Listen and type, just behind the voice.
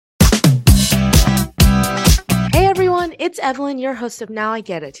it's Evelyn, your host of Now I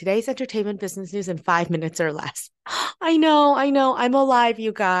Get It, today's entertainment business news in 5 minutes or less. I know, I'm alive,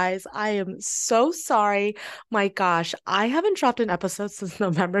 you guys. I am so sorry. My gosh, I haven't dropped an episode since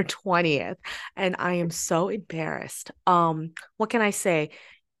November 20th, and I am so embarrassed. What can I say?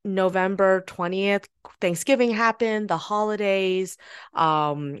 November 20th, Thanksgiving happened, the holidays,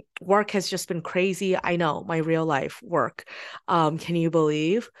 work has just been crazy. I know, my real life work. Can you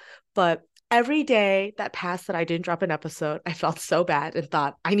believe? But every day that passed that I didn't drop an episode, I felt so bad and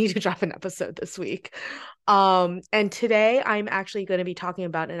thought I need to drop an episode this week. And today I'm actually going to be talking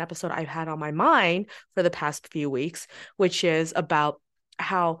about an episode I've had on my mind for the past few weeks, which is about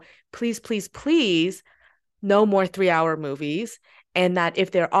how please, please, please, no more 3 hour movies, and that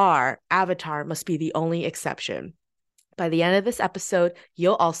if there are, Avatar must be the only exception. By the end of this episode,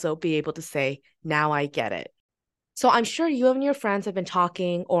 you'll also be able to say, now I get it. So I'm sure you and your friends have been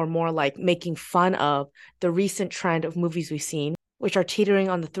talking, or more like making fun of, the recent trend of movies we've seen, which are teetering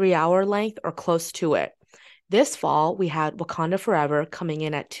on the 3 hour length or close to it. This fall, we had Wakanda Forever coming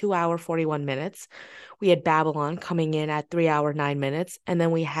in at 2 hour 41 minutes. We had Babylon coming in at 3 hour 9 minutes. And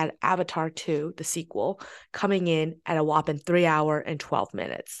then we had Avatar 2, the sequel, coming in at a whopping 3 hour and 12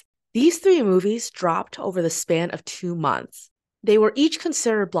 minutes. These three movies dropped over the span of 2 months. They were each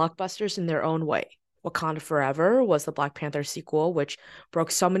considered blockbusters in their own way. Wakanda Forever was the Black Panther sequel, which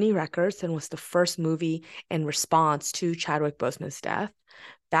broke so many records and was the first movie in response to Chadwick Boseman's death.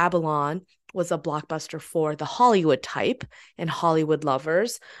 Babylon was a blockbuster for the Hollywood type and Hollywood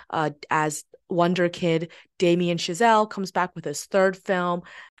lovers, as Wonder Kid Damien Chazelle comes back with his third film,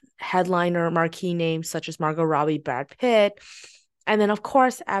 headliner marquee names such as Margot Robbie, Brad Pitt, and then, of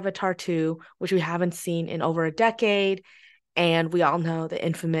course, Avatar 2, which we haven't seen in over a decade. And we all know the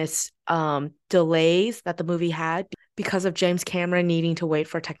infamous delays that the movie had because of James Cameron needing to wait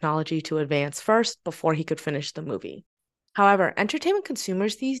for technology to advance first before he could finish the movie. However, entertainment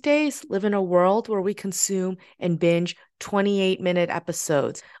consumers these days live in a world where we consume and binge 28-minute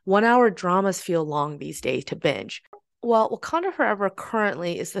episodes. 1 hour dramas feel long these days to binge. Well, Wakanda Forever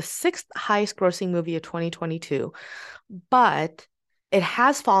currently is the sixth highest grossing movie of 2022, but it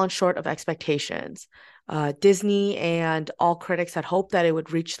has fallen short of expectations. Disney and all critics had hoped that it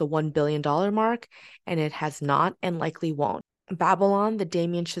would reach the $1 billion mark, and it has not and likely won't. Babylon, the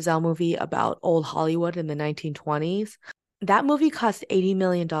Damien Chazelle movie about old Hollywood in the 1920s, that movie cost $80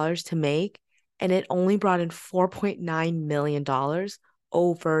 million to make, and it only brought in $4.9 million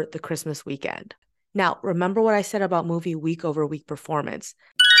over the Christmas weekend. Now, remember what I said about movie week over week performance.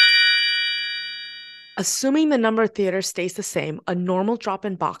 Assuming the number of theaters stays the same, a normal drop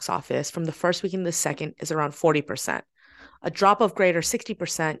in box office from the first weekend to the second is around 40%. A drop of greater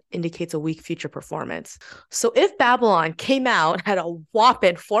 60% indicates a weak future performance. So if Babylon came out at a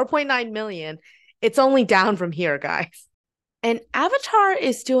whopping 4.9 million, it's only down from here, guys. And Avatar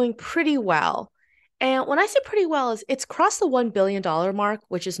is doing pretty well. And when I say pretty well, is it's crossed the $1 billion mark,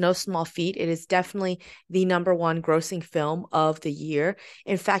 which is no small feat. It is definitely the number one grossing film of the year.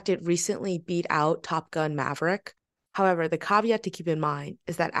 In fact, it recently beat out Top Gun Maverick. However, the caveat to keep in mind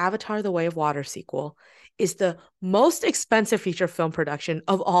is that Avatar: The Way of Water sequel is the most expensive feature film production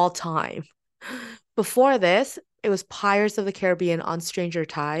of all time. Before this, it was Pirates of the Caribbean on Stranger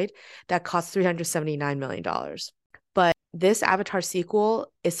Tide that cost $379 million. But this Avatar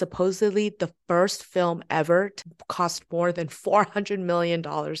sequel is supposedly the first film ever to cost more than $400 million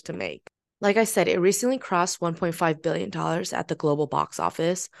to make. Like I said, it recently crossed $1.5 billion at the global box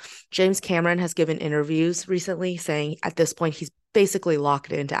office. James Cameron has given interviews recently saying at this point he's basically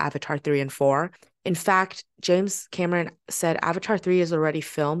locked into Avatar 3 and 4. In fact, James Cameron said Avatar 3 is already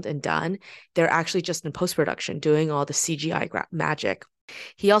filmed and done. They're actually just in post-production doing all the CGI magic.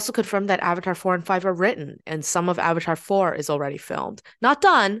 He also confirmed that Avatar 4 and 5 are written, and some of Avatar 4 is already filmed. Not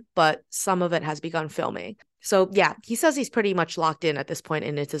done, but some of it has begun filming. So yeah, he says he's pretty much locked in at this point,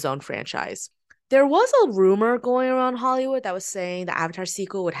 and it's his own franchise. There was a rumor going around Hollywood that was saying the Avatar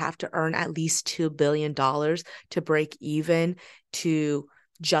sequel would have to earn at least $2 billion to break even to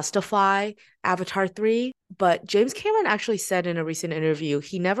justify Avatar 3. But James Cameron actually said in a recent interview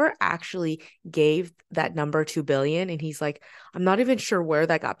he never actually gave that number 2 billion, and he's like, I'm not even sure where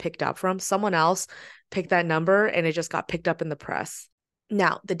that got picked up from. Someone else picked that number and it just got picked up in the press.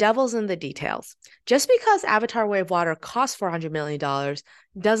 Now, the devil's in the details. Just because Avatar: Way of Water cost $400 million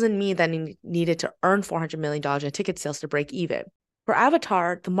doesn't mean that it needed to earn $400 million in ticket sales to break even. For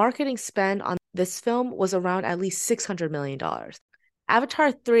Avatar, the marketing spend on this film was around at least $600 million.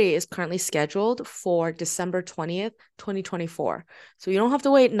 Avatar 3 is currently scheduled for December 20th, 2024. So you don't have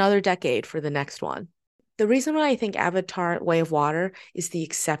to wait another decade for the next one. The reason why I think Avatar Way of Water is the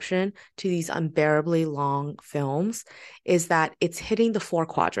exception to these unbearably long films is that it's hitting the four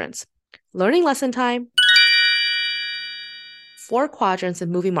quadrants. Learning lesson time. Four quadrants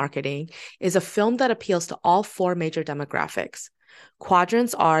in movie marketing is a film that appeals to all four major demographics.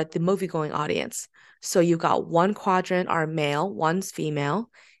 Quadrants are the movie-going audience. So you've got one quadrant are male, one's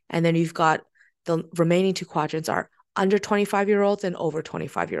female, and then you've got the remaining two quadrants are under 25-year-olds and over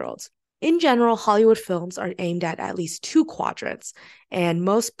 25-year-olds. In general, Hollywood films are aimed at least two quadrants, and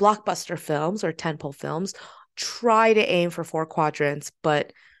most blockbuster films or tentpole films try to aim for four quadrants,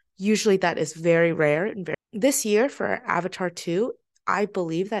 but usually that is very rare. And this year for Avatar 2, I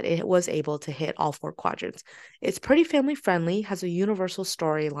believe that it was able to hit all four quadrants. It's pretty family friendly, has a universal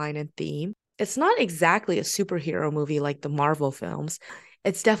storyline and theme. It's not exactly a superhero movie like the Marvel films.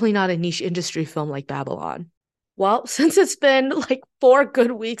 It's definitely not a niche industry film like Babylon. Well, since it's been like 4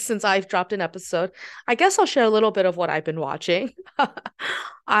 good weeks since I've dropped an episode, I guess I'll share a little bit of what I've been watching.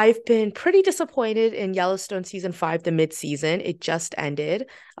 I've been pretty disappointed in Yellowstone season 5, the mid-season. It just ended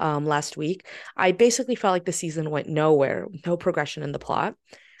last week. I basically felt like the season went nowhere, no progression in the plot.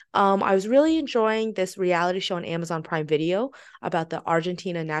 I was really enjoying this reality show on Amazon Prime Video about the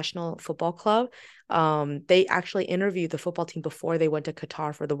Argentina National Football Club. They actually interviewed the football team before they went to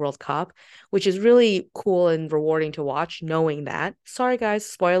Qatar for the World Cup, which is really cool and rewarding to watch, knowing that. Sorry, guys,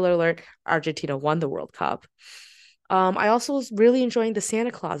 spoiler alert, Argentina won the World Cup. I also was really enjoying the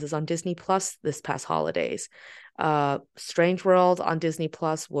Santa Clauses on Disney Plus this past holidays. Strange World on Disney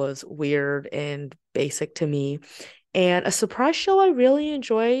Plus was weird and basic to me. And a surprise show I really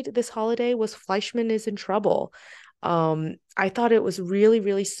enjoyed this holiday was Fleischman is in Trouble. I thought it was really,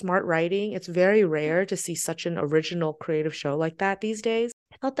 really smart writing. It's very rare to see such an original creative show like that these days.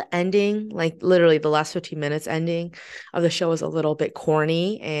 I thought the ending, like literally the last 15 minutes ending of the show was a little bit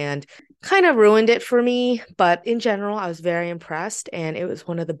corny and kind of ruined it for me. But in general, I was very impressed and it was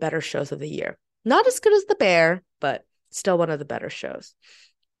one of the better shows of the year. Not as good as The Bear, but still one of the better shows.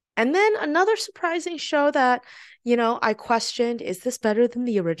 And then another surprising show that, I questioned, is this better than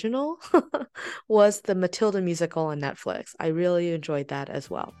the original? was the Matilda musical on Netflix. I really enjoyed that as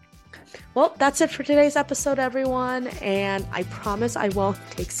well. Well, that's it for today's episode, everyone. And I promise I won't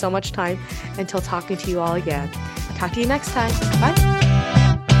take so much time until talking to you all again. Talk to you next time. Bye.